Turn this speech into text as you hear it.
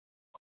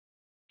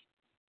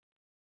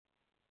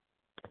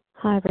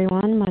Hi,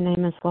 everyone. My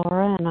name is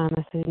Laura, and I'm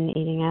a food and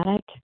eating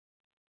addict.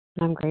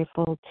 I'm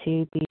grateful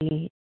to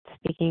be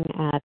speaking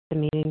at the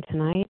meeting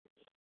tonight.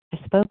 I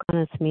spoke on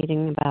this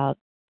meeting about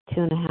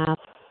 2.5,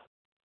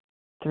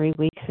 3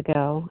 weeks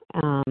ago,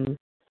 and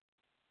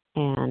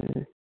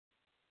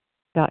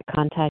got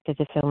contacted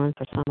to fill in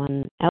for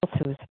someone else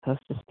who was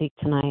supposed to speak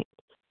tonight.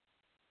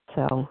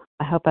 So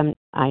I hope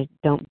I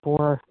don't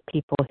bore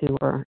people who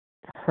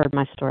heard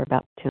my story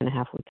about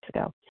 2.5 weeks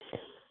ago.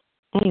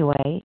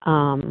 Anyway,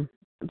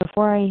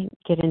 before I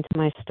get into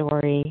my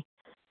story,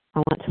 I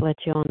want to let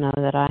you all know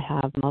that I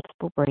have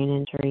multiple brain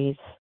injuries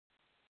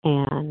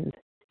and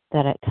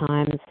that at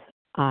times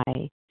I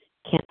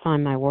can't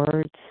find my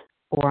words,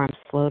 or I'm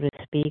slow to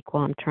speak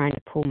while I'm trying to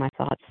pull my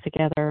thoughts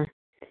together,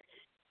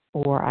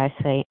 or I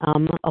say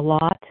a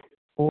lot,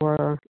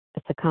 or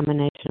it's a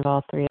combination of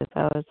all three of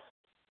those.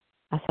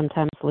 I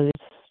sometimes lose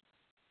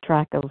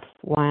track of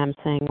why I'm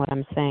saying what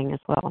I'm saying as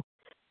well.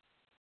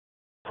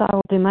 So I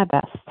will do my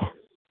best.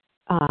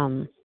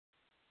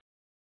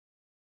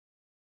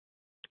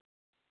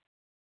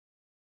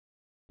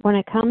 When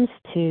it comes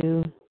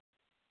to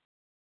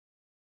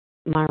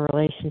my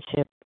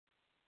relationship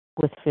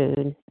with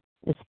food,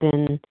 it's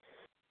been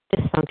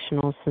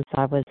dysfunctional since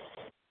I was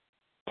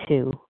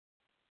 2.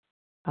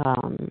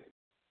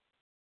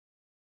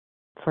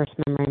 First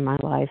memory in my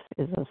life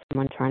is of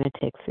someone trying to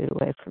take food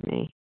away from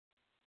me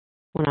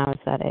when I was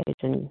that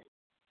age and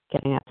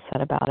getting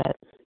upset about it.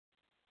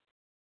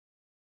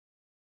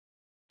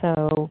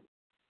 So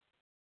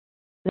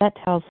that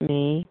tells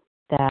me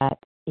that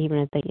even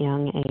at that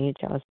young age,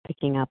 I was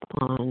picking up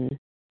on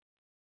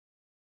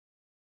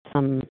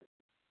some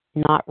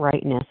not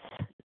rightness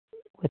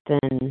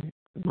within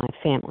my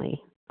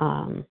family.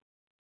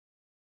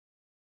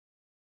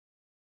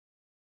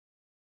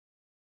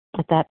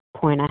 At that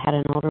point, I had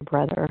an older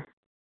brother,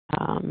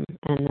 and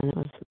then it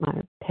was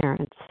my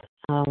parents.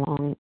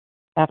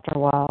 After a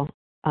while,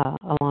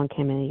 along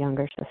came a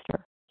younger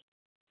sister.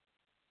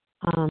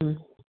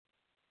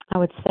 I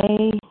would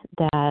say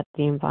that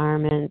the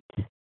environment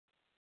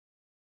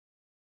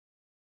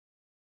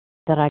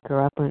that I grew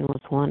up in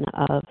was one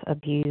of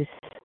abuse,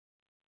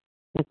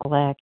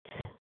 neglect,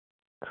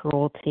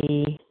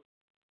 cruelty,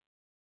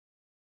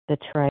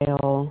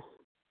 betrayal,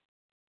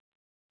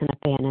 and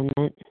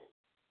abandonment,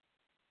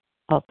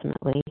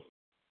 ultimately.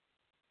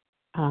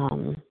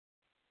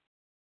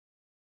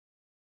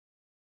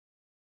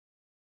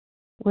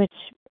 Which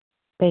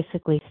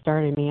basically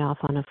started me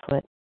off on a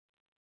foot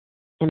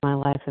in my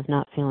life of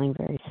not feeling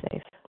very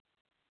safe.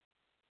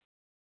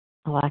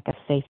 A lack of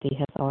safety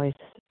has always,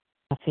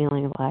 a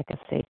feeling of lack of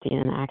safety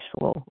and an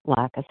actual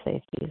lack of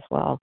safety as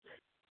well,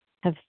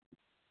 have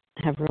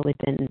really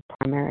been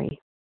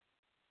primary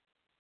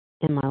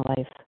in my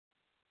life.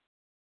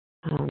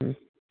 I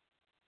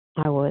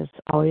was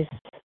always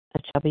a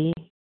chubby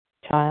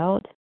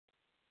child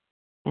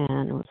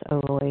and was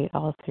overweight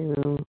all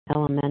through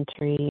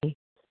elementary,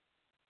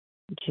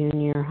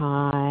 junior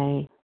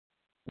high,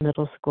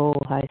 middle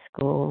school, high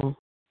school.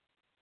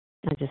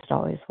 I just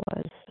always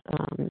was.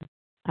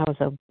 I was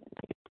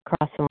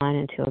crossed the line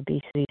into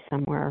obesity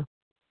somewhere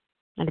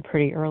at a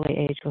pretty early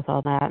age with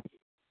all that,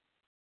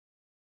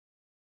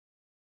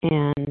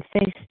 and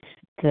faced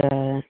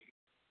the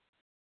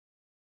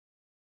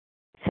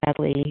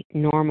sadly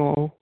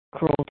normal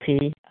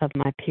cruelty of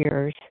my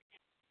peers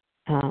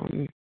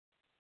in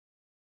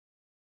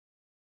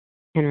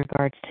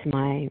regards to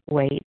my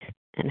weight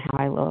and how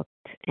I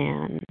looked,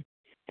 and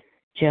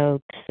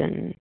jokes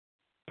and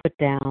put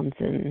downs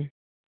and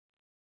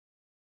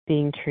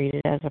being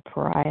treated as a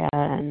pariah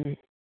and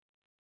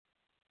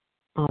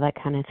all that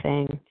kind of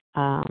thing.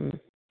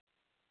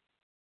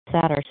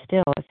 Sadder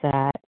still is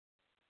that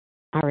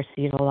I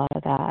received a lot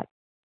of that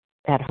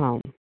at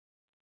home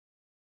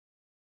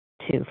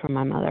too from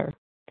my mother.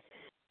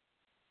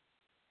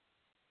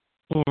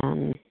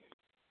 And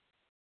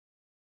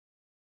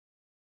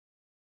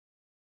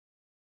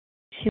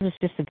she was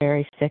just a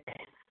very sick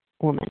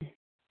woman.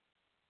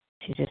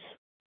 She just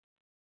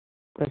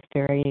was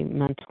very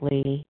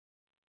mentally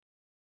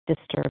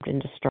disturbed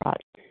and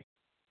distraught.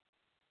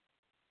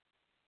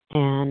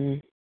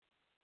 And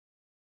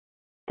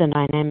the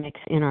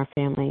dynamics in our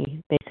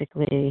family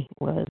basically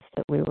was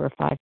that we were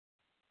 5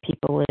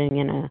 people living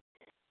in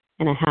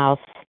a house,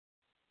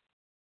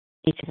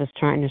 each of us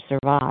trying to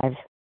survive.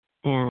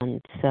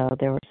 And so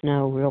there was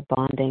no real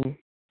bonding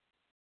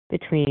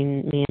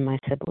between me and my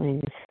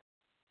siblings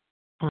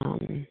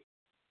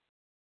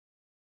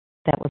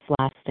that was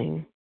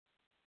lasting.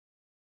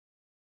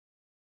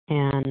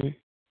 And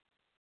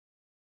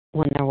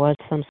when there was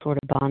some sort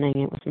of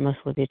bonding, it was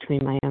mostly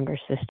between my younger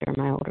sister and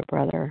my older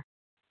brother.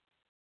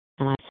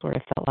 And I sort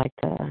of felt like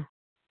the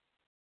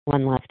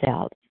one left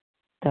out,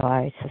 though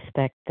I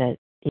suspect that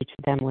each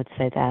of them would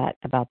say that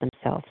about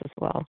themselves as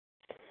well.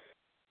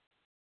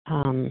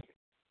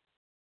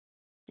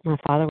 My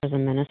father was a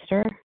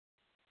minister,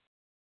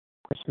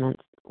 which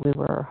meant we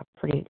were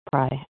pretty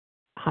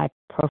high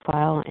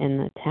profile in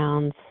the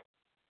towns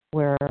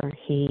where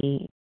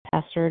he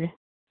pastored.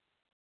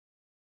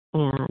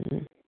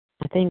 And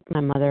I think my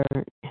mother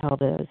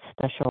held a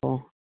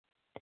special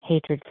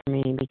hatred for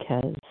me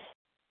because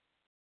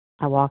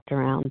I walked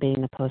around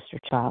being the poster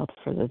child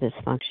for the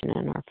dysfunction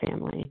in our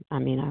family. I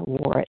mean, I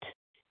wore it.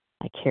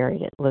 I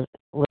carried it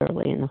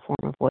literally in the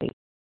form of weight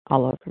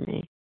all over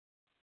me.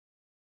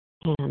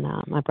 And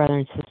my brother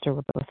and sister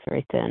were both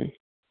very thin.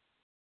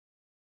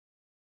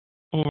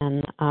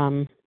 And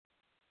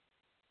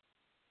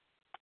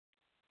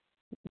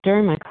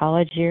during my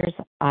college years,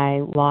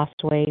 I lost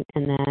weight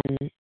and then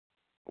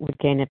would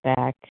gain it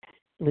back,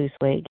 lose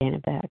weight, gain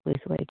it back,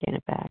 lose weight, gain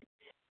it back.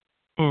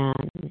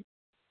 And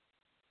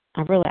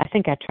I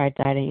think I tried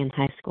dieting in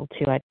high school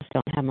too. I just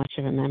don't have much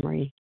of a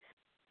memory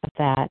of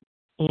that.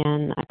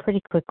 And I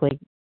pretty quickly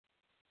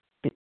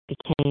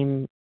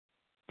became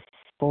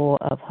full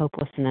of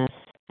hopelessness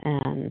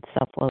and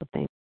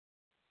self-loathing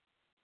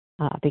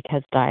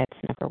because diets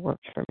never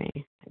worked for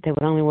me. They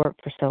would only work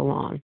for so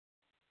long.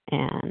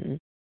 And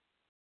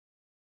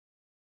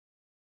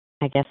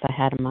I guess I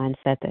had a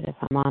mindset that if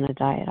I'm on a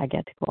diet, I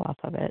get to go off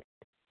of it.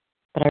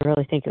 But I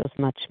really think it was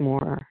much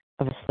more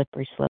of a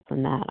slippery slope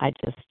than that. I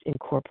just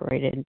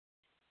incorporated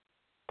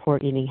poor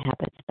eating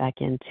habits back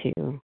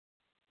into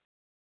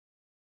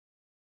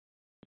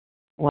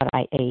what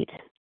I ate.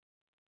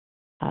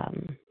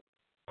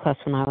 Plus,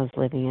 when I was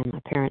living in my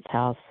parents'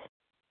 house,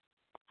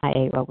 I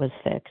ate what was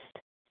fixed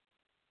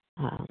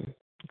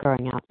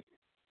growing up.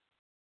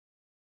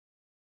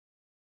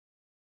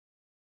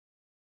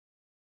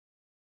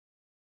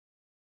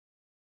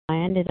 I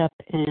ended up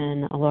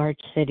in a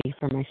large city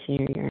for my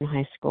senior year in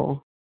high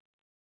school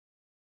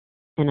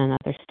in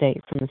another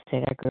state from the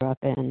state I grew up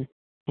in,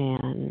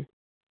 and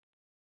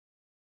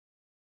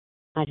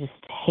I just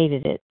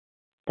hated it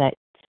that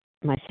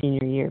my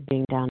senior year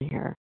being down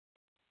here,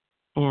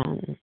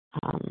 and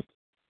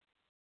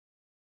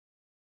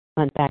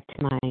went back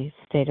to my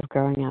state of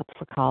growing up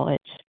for college,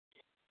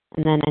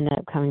 and then ended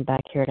up coming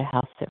back here to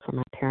house sit for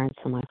my parents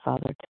when my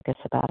father took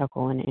a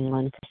sabbatical in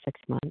England for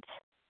 6 months.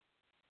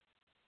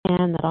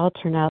 And that all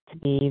turned out to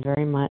be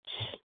very much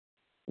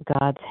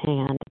God's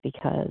hand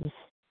because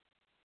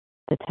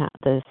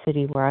the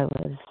city where I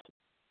live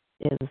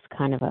is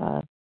kind of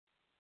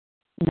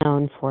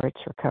known for its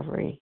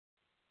recovery.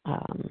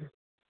 And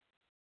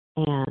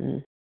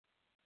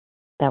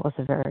that was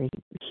a very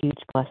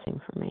huge blessing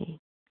for me.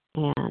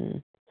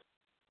 And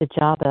the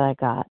job that I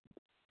got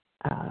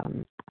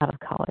out of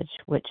college,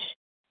 which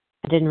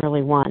I didn't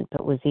really want,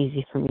 but was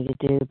easy for me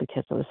to do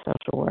because it was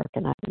social work,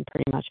 and I've been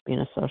pretty much being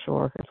a social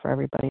worker for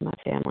everybody in my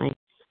family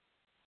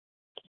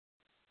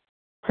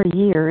for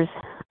years,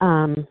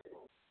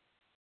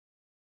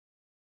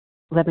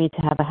 led me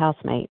to have a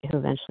housemate who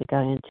eventually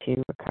got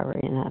into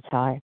recovery, and that's how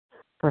I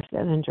first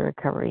got into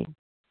recovery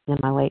in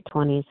my late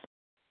 20s.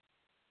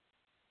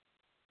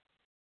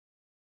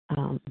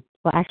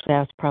 Well, actually, I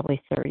was probably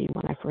 30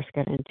 when I first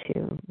got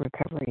into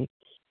recovery.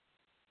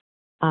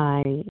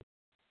 I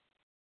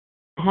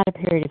had a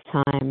period of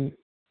time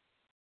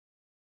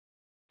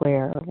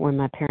where, when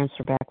my parents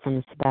were back from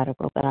the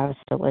sabbatical, that I was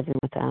still living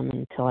with them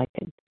until I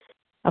could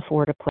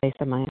afford a place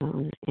of my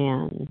own.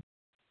 And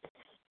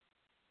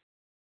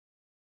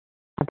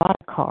I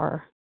bought a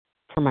car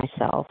for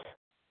myself,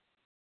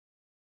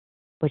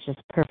 which is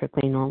a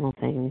perfectly normal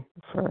thing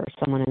for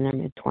someone in their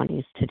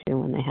mid-20s to do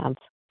when they have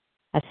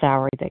a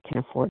salary that can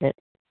afford it,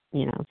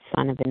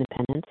 sign of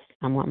independence.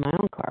 I want my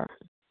own car.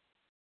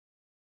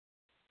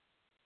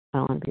 I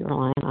don't want to be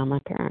reliant on my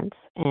parents.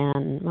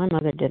 And my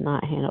mother did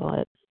not handle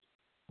it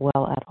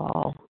well at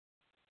all.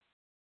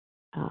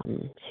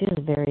 She was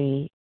a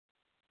very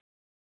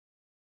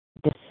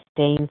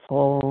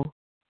disdainful,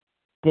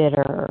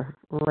 bitter,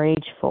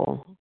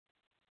 rageful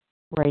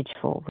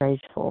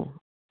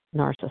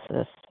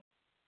narcissist.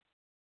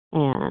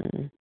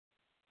 And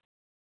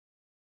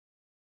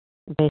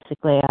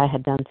basically I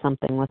had done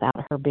something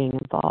without her being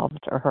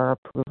involved or her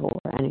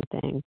approval or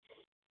anything.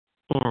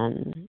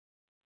 And,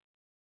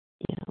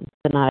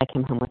 the night I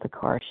came home with the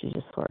car, she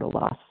just sort of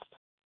lost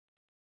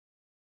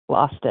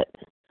it.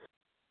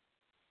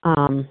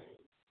 And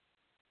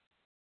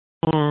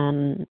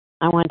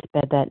I went to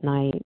bed that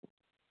night.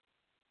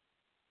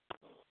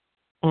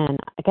 And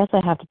I guess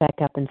I have to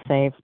back up and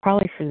say,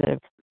 probably for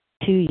the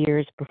 2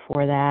 years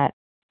before that,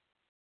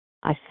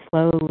 I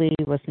slowly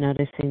was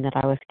noticing that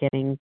I was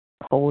getting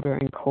colder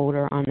and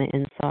colder on the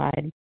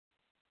inside,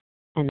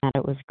 and that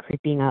it was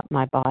creeping up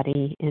my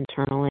body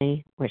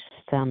internally, which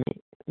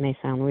may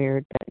sound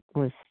weird, but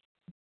was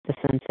the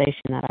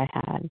sensation that I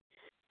had.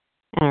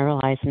 And I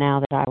realize now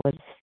that I was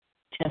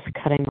just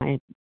cutting my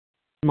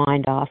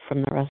mind off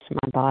from the rest of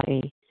my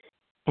body,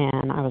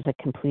 and I was a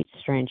complete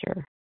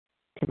stranger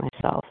to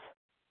myself.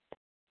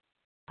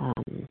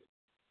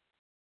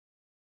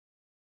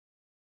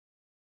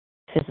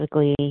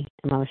 Physically,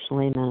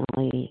 emotionally,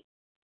 mentally,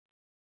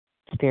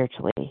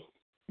 spiritually.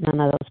 None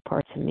of those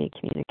parts of me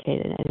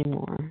communicated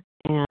anymore.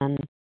 And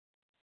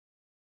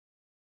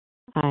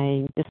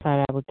I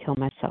decided I would kill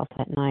myself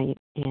that night,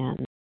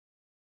 and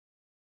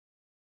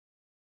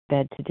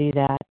bed to do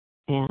that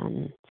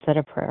and said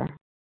a prayer.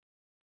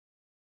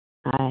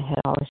 I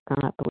had always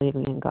grown up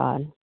believing in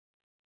God,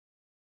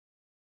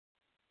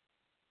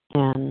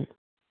 And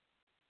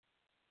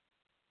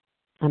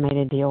I made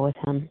a deal with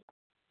him,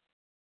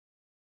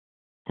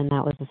 and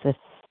that was as if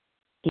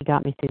he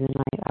got me through the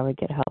night, I would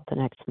get help the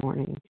next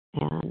morning.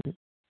 And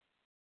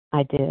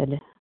I did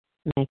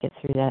make it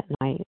through that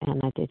night,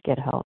 and I did get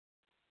help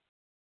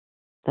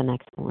the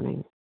next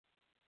morning.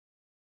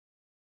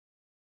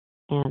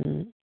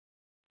 And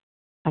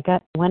I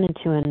went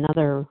into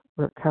another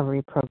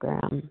recovery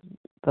program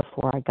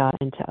before I got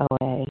into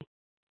OA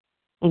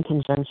in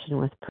conjunction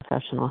with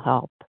professional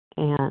help.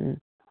 And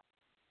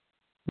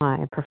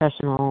my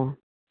professional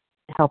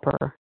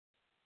helper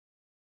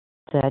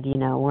said,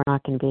 we're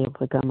not going to be able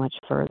to go much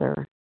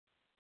further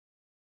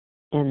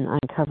in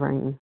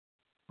uncovering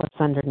what's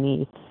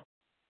underneath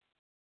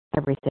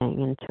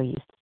everything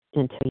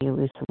until you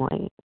lose some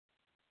weight.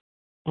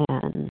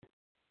 And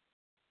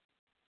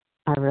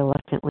I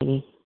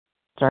reluctantly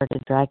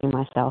started dragging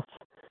myself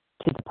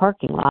to the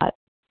parking lot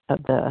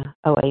of the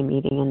OA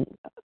meeting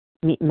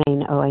and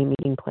main OA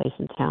meeting place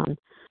in town.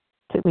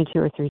 It took me 2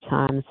 or 3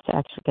 times to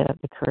actually get up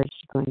the courage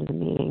to go into the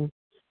meeting.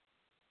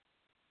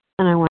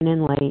 And I went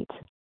in late,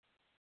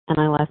 and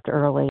I left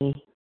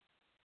early,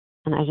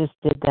 and I just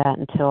did that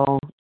until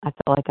I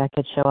felt like I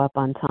could show up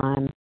on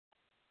time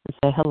and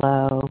say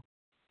hello,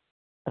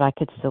 but I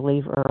could still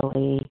leave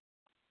early.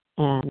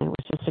 And it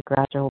was just a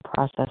gradual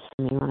process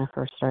for me when I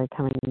first started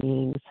coming to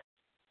meetings.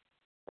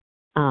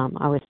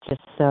 I was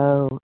just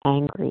so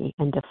angry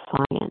and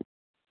defiant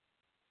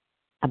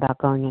about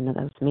going into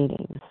those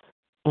meetings.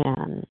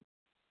 And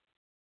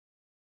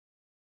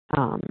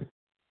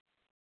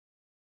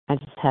I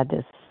just had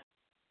this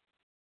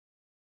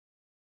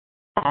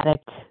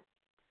addict,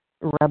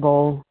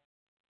 rebel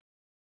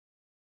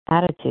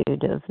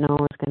attitude of no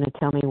one's going to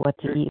tell me what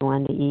to eat,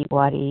 when to eat,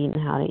 what to eat,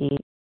 and how to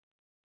eat.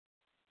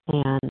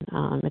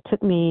 And it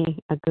took me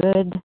a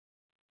good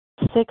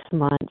 6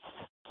 months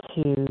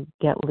to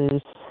get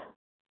loose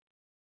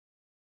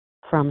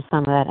from some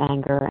of that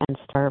anger and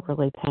start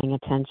really paying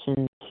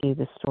attention to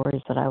the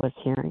stories that I was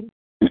hearing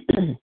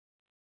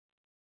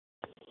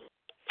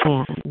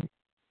and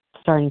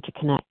starting to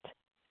connect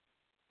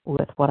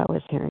with what I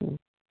was hearing.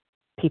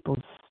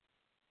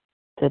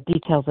 The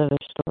details of their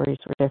stories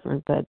were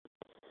different, but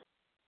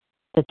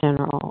the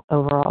general,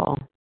 overall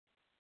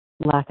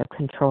lack of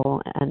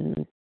control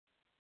and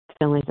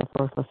feelings of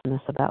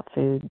worthlessness about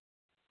food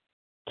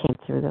came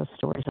through those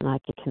stories, and I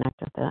could connect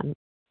with them.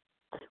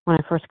 When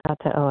I first got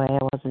to OA, I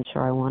wasn't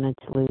sure I wanted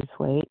to lose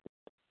weight.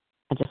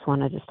 I just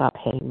wanted to stop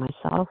hating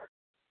myself.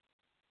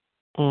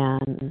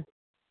 And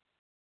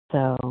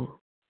so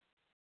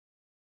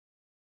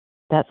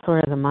that's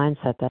sort of the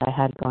mindset that I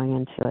had going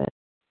into it.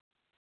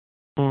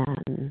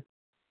 And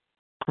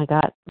I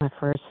got my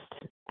first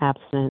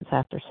abstinence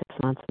after 6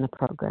 months in the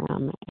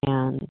program,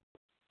 and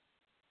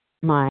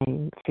my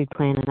food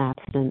plan and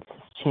abstinence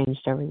has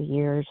changed over the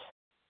years.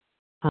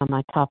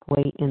 My top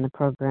weight in the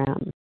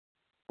program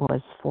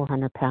was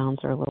 400 pounds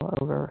or a little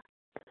over.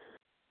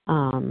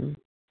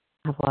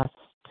 I've lost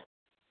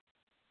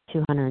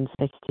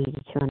 260 to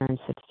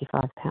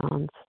 265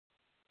 pounds.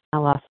 I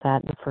lost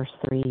that in the first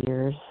 3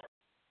 years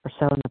or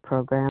so in the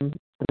program.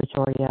 The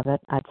majority of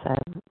it, I'd say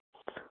I've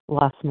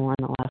lost more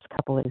in the last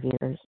couple of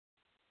years.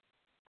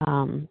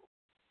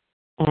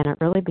 And it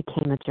really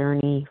became a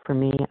journey for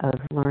me of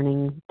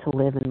learning to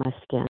live in my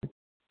skin.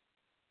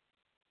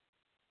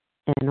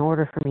 And in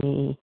order for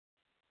me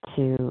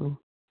to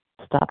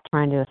stop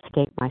trying to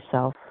escape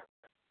myself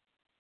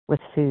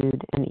with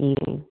food and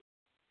eating,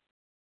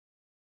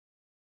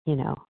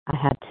 I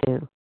had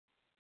to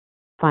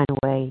find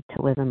a way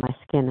to live in my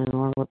skin. And in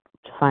order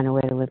to find a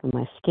way to live in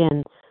my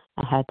skin,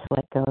 I had to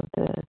let go of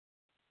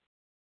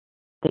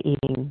the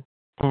eating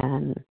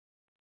and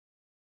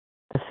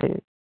the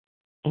food.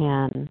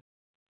 And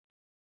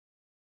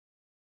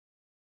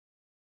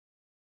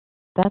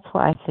that's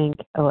why I think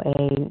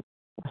OA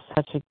is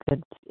such a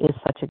good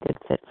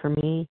fit for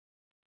me,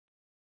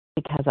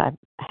 because I've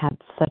had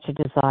such a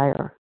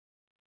desire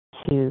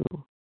to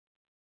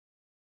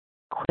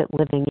quit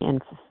living in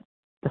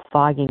the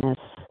fogginess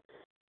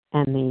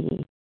and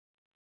the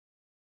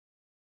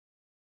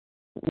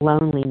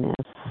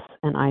loneliness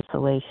and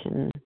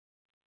isolation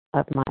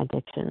of my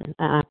addiction.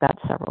 And I've got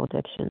several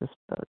addictions,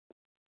 but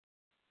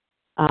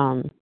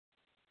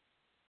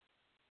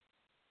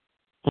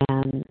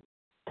and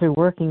through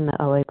working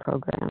the OA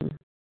program,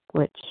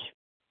 which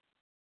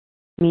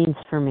means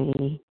for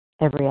me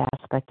every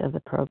aspect of the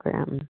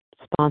program,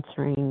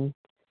 sponsoring,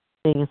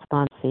 being a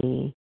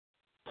sponsee,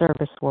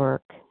 service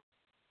work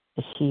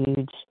is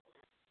huge.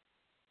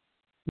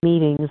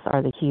 Meetings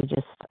are the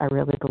hugest. I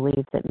really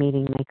believe that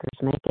meeting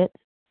makers make it.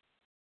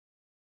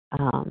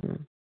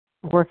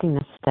 Working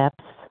the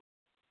steps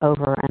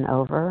over and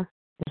over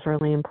is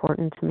really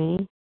important to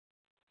me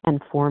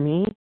and for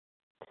me.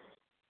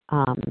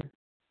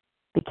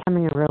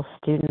 Becoming a real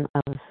student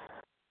of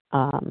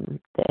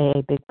the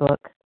AA Big Book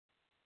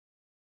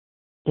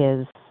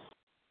is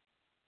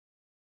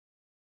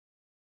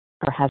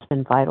or has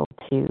been vital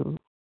to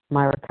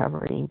my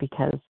recovery,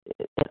 because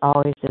it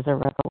always is a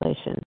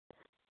revelation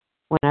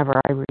whenever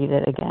I I read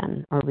it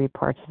again or read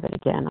parts of it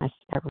again. I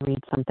read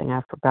something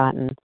I've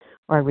forgotten,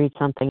 or I read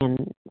something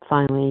and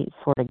finally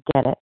sort of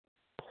get it.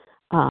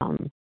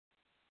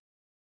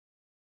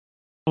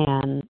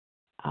 And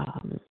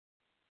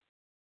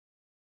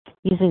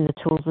using the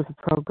tools of the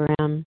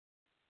program,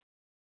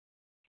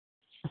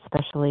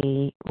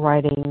 especially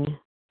writing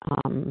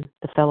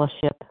the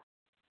fellowship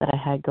that I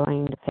had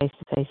going to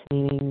face-to-face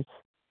meetings.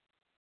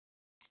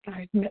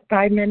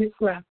 5 minutes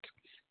left.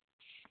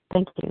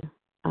 Thank you.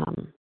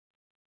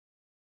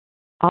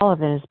 All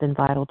of it has been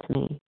vital to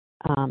me.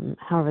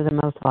 However, the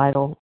most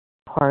vital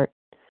part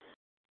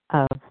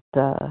of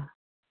the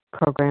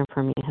program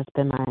for me has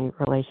been my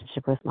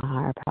relationship with my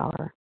higher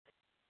power,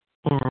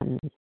 and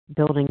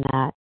building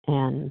that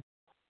and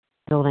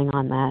building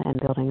on that and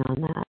building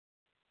on that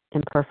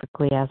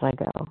imperfectly as I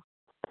go.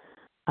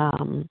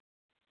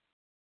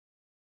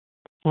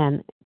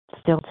 And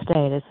still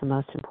today, it is the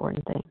most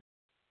important thing.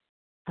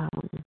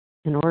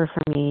 In order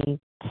for me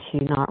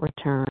to not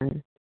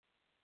return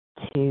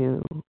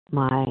to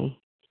my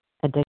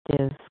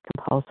addictive,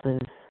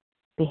 compulsive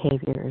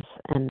behaviors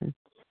and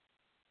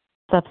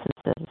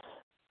substances,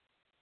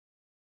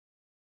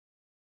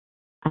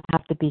 I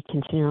have to be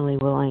continually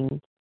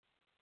willing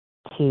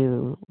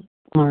to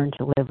learn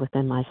to live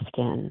within my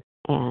skin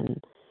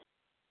and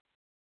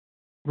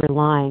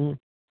relying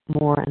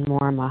more and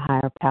more on my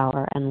higher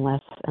power and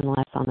less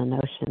on the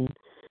notion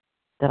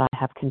that I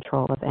have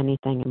control of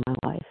anything in my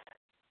life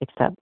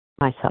except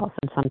myself,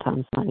 and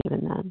sometimes not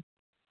even then.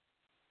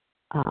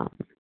 I'm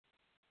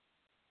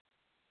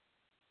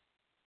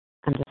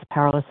just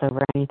powerless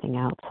over anything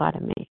outside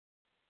of me.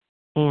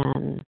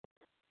 And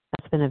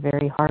that's been a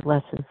very hard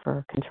lesson for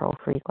a control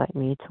freak like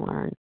me to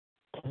learn,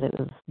 because it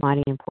was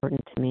mighty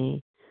important to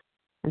me,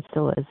 and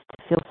still is,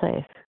 to feel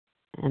safe.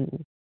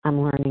 And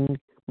I'm learning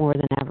more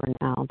than ever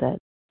now that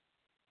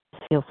to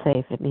feel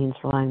safe, it means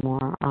relying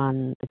more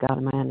on the God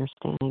of my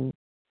understanding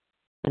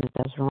than it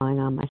does relying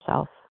on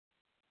myself.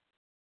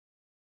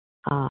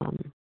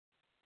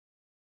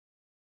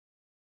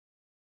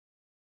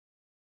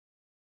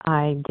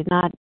 I did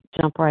not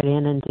jump right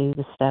in and do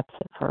the steps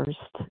at first.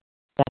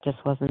 That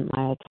just wasn't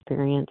my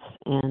experience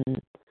in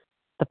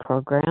the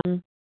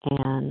program,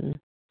 and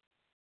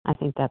I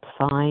think that's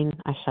fine.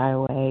 I shy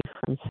away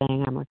from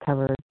saying I'm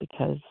recovered,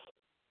 because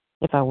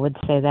if I would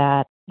say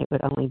that, it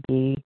would only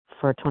be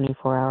for a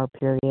 24-hour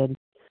period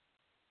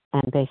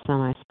and based on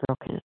my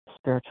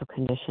spiritual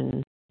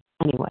condition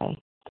anyway.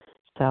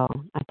 So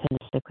I tend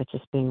to stick with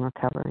just being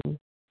recovering.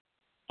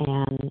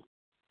 And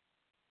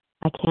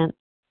I can't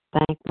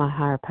thank my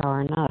higher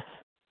power enough.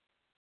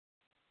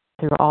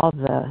 Through all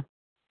the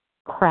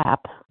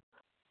crap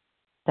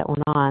that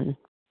went on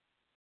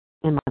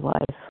in my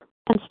life,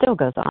 and still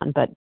goes on,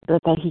 but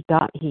that he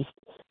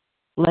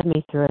led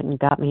me through it and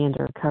got me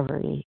into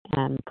recovery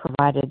and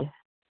provided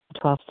a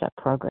 12-step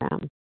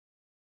program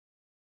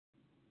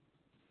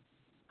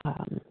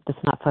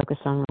that's not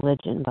focused on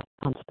religion but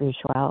on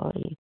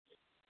spirituality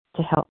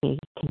to help me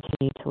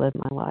continue to live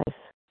my life.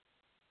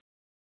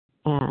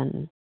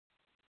 And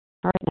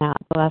right now,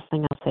 the last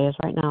thing I'll say is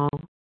right now,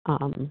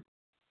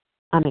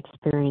 I'm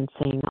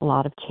experiencing a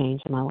lot of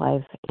change in my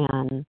life,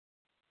 and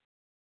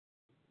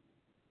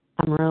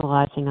I'm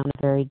realizing on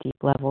a very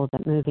deep level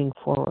that moving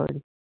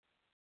forward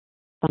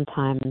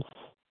sometimes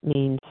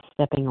means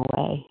stepping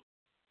away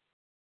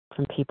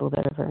from people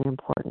that are very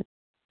important,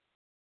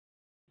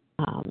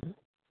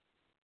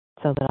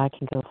 so that I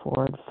can go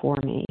forward for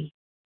me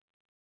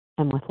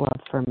and with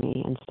love for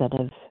me instead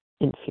of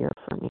in fear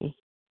for me.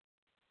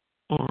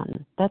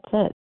 And that's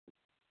it.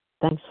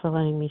 Thanks for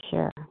letting me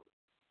share.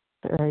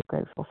 Very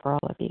grateful for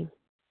all of you.